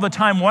edge all the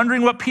time,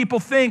 wondering what people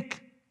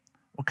think?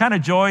 What kind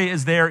of joy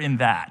is there in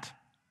that?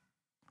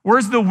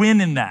 Where's the win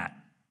in that?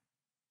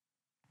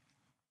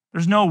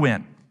 There's no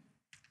win.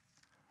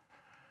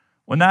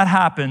 When that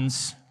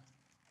happens,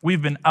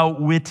 we've been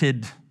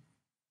outwitted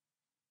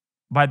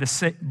by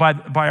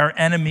our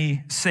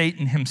enemy,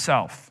 Satan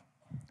himself.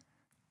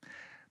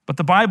 But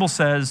the Bible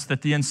says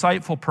that the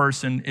insightful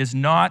person is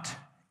not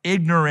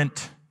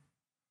ignorant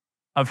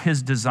of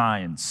his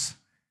designs.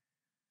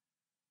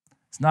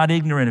 He's not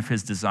ignorant of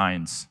his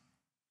designs.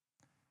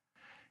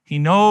 He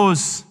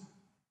knows,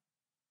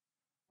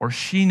 or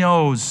she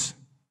knows,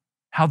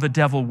 how the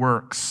devil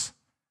works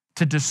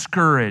to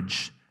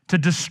discourage, to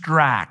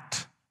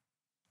distract,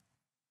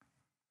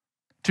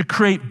 to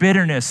create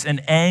bitterness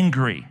and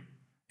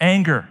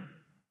anger,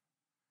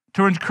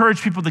 to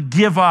encourage people to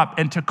give up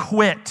and to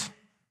quit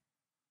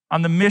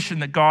on the mission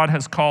that God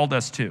has called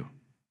us to.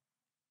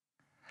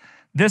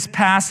 This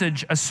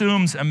passage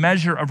assumes a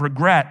measure of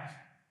regret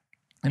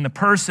in the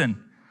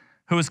person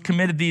who has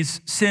committed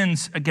these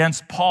sins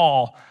against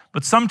Paul,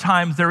 but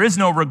sometimes there is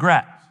no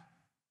regret.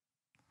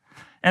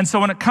 And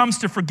so when it comes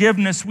to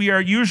forgiveness, we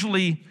are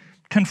usually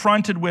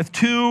confronted with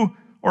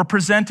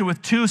presented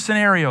with two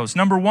scenarios.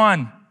 Number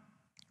one,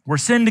 we're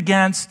sinned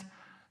against,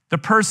 the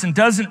person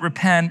doesn't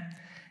repent,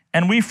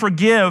 and we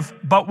forgive,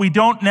 but we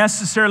don't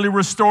necessarily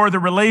restore the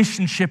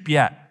relationship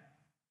yet.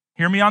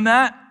 Hear me on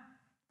that?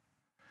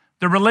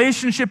 The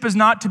relationship is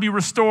not to be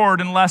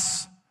restored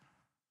unless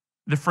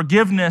the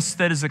forgiveness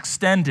that is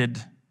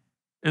extended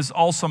is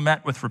also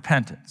met with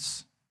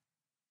repentance.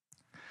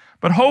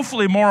 But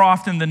hopefully, more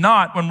often than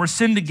not, when we're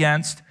sinned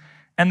against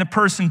and the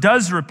person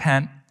does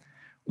repent,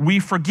 we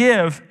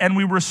forgive and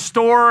we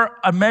restore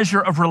a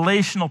measure of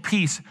relational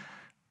peace.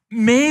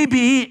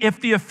 Maybe if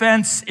the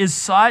offense is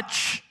so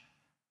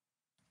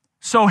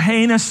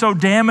heinous, so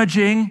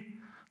damaging,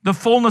 the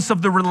fullness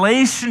of the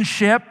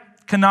relationship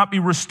cannot be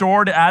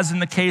restored, as in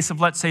the case of,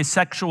 let's say,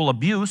 sexual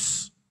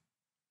abuse.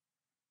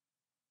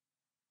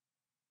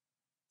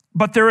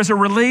 But there is a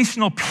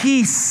relational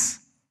peace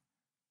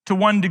to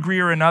one degree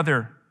or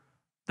another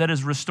that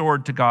is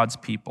restored to God's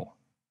people.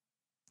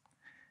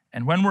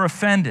 And when we're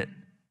offended,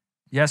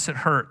 yes, it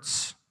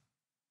hurts,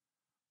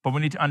 but we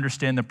need to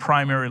understand the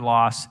primary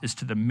loss is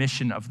to the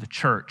mission of the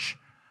church,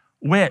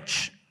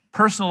 which,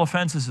 personal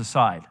offenses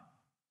aside,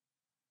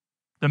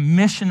 the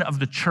mission of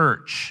the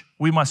church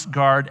we must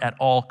guard at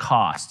all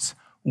costs.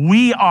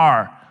 We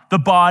are the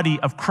body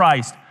of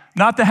Christ,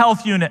 not the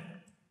health unit.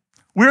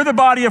 We're the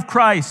body of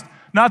Christ,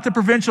 not the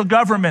provincial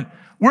government.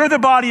 We're the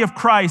body of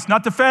Christ,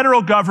 not the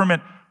federal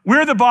government.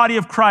 We're the body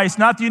of Christ,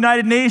 not the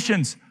United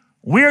Nations.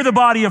 We're the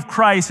body of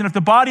Christ. And if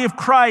the body of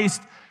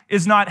Christ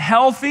is not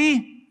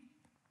healthy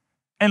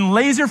and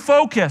laser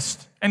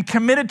focused and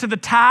committed to the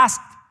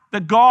task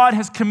that God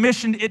has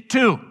commissioned it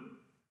to,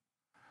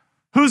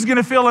 who's going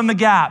to fill in the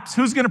gaps?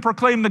 Who's going to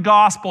proclaim the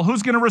gospel?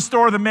 Who's going to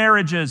restore the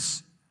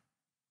marriages?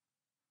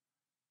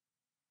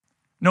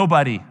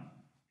 Nobody.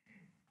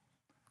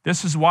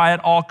 This is why at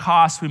all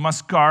costs we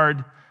must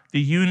guard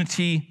the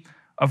unity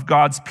of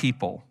God's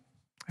people.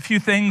 A few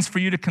things for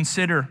you to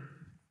consider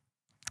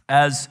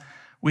as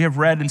we have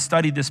read and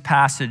studied this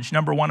passage.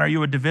 Number one, are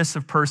you a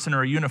divisive person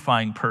or a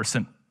unifying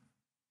person?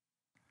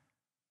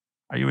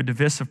 Are you a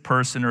divisive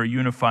person or a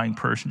unifying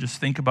person? Just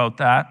think about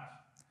that.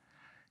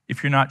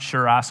 If you're not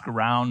sure, ask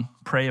around,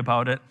 pray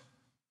about it.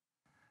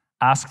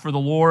 Ask for the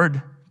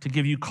Lord to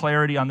give you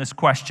clarity on this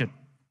question.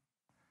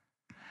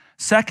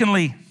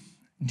 Secondly,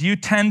 do you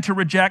tend to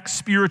reject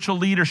spiritual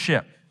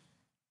leadership?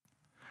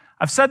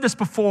 I've said this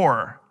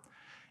before.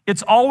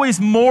 It's always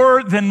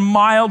more than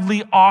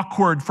mildly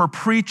awkward for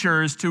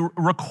preachers to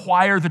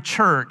require the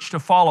church to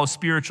follow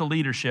spiritual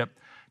leadership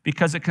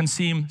because it can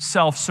seem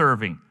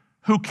self-serving.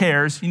 Who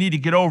cares? You need to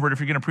get over it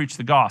if you're going to preach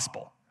the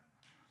gospel.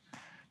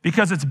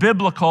 Because it's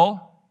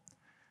biblical,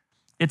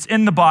 it's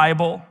in the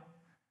Bible,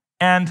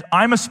 and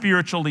I'm a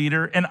spiritual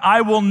leader, and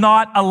I will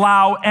not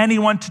allow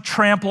anyone to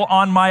trample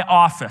on my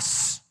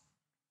office.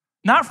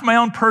 Not for my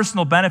own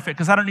personal benefit,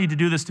 because I don't need to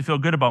do this to feel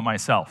good about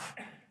myself.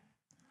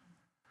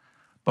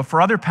 But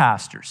for other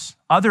pastors,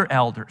 other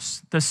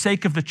elders, the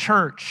sake of the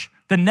church,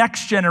 the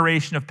next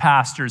generation of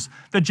pastors,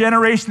 the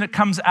generation that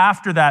comes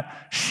after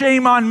that,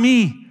 shame on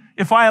me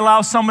if I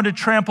allow someone to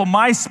trample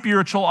my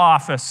spiritual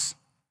office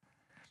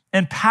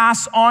and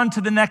pass on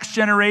to the next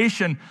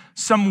generation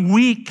some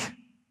weak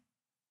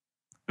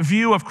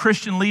view of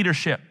Christian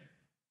leadership.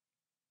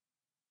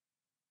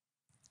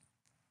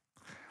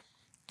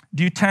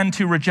 Do you tend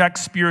to reject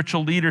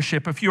spiritual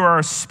leadership? If you are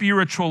a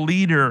spiritual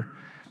leader,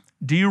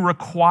 do you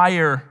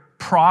require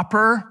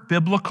proper,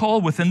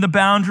 biblical, within the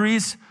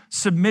boundaries,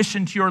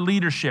 submission to your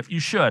leadership? You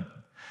should.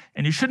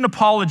 And you shouldn't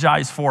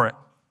apologize for it.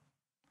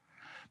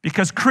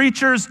 Because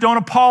creatures don't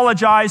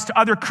apologize to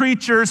other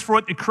creatures for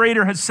what the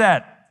Creator has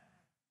said.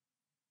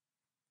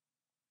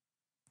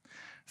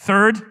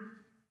 Third,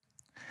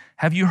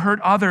 have you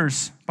hurt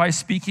others by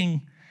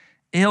speaking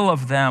ill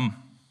of them?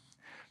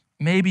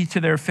 Maybe to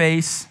their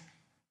face,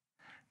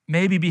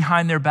 maybe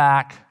behind their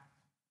back,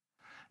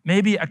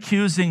 maybe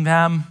accusing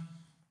them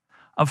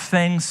of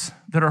things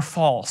that are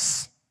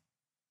false.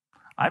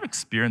 I've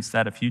experienced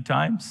that a few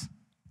times.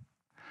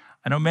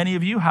 I know many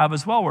of you have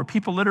as well, where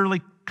people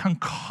literally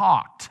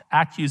concoct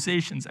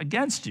accusations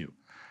against you.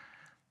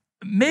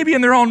 Maybe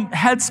in their own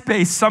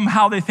headspace,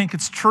 somehow they think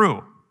it's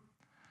true.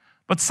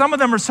 But some of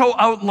them are so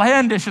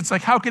outlandish, it's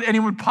like, how could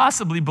anyone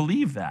possibly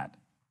believe that?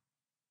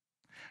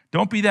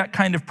 Don't be that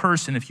kind of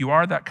person. If you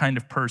are that kind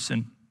of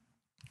person,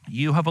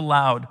 you have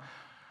allowed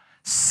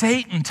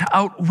Satan to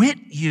outwit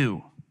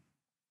you.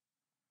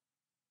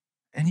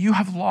 And you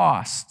have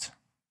lost.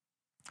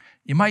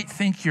 You might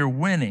think you're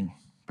winning,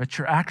 but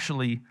you're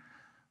actually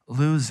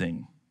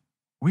losing.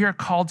 We are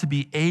called to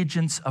be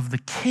agents of the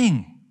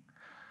King,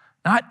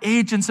 not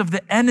agents of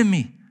the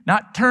enemy,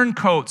 not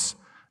turncoats,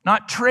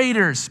 not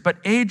traitors, but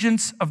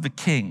agents of the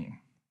King.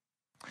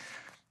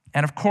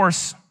 And of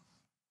course,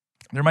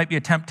 there might be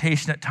a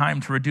temptation at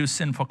times to reduce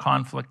sinful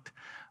conflict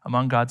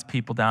among God's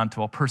people down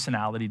to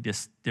personality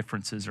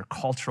differences or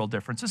cultural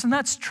differences, and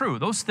that's true.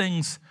 Those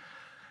things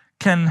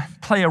can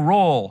play a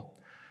role.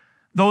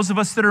 Those of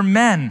us that are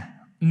men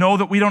know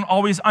that we don't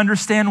always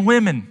understand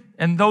women,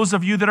 and those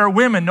of you that are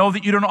women know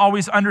that you don't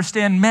always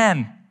understand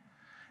men.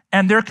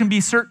 And there can be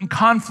certain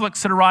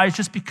conflicts that arise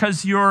just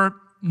because you're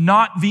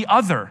not the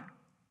other.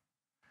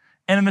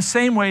 And in the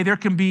same way, there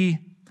can be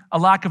a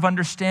lack of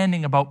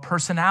understanding about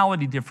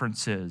personality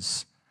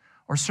differences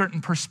or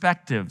certain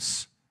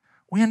perspectives.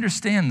 We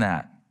understand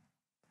that.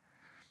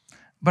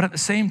 But at the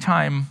same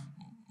time,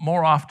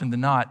 more often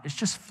than not, it's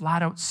just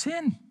flat out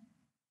sin.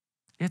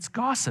 It's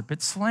gossip,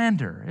 it's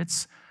slander,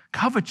 it's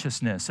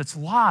covetousness, it's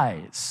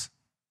lies.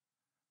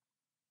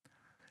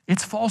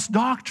 It's false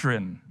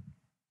doctrine.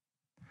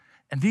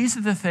 And these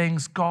are the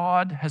things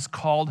God has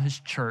called his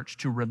church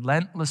to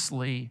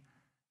relentlessly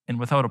and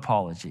without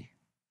apology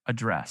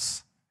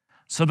address,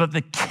 so that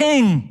the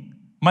King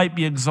might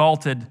be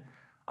exalted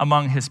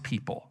among his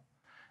people.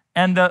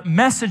 And the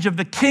message of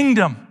the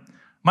kingdom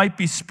might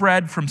be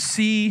spread from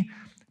sea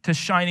to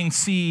shining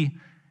sea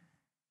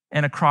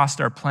and across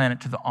our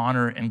planet to the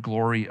honor and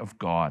glory of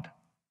God.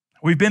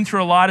 We've been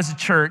through a lot as a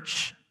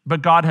church,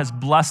 but God has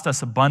blessed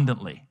us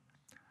abundantly.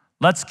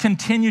 Let's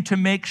continue to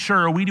make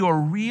sure we do a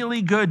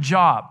really good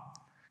job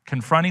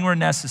confronting where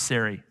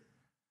necessary,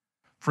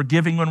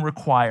 forgiving when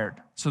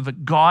required, so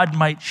that God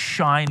might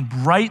shine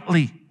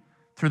brightly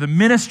through the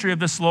ministry of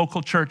this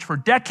local church for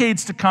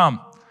decades to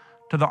come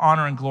to the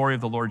honor and glory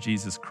of the Lord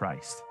Jesus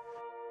Christ.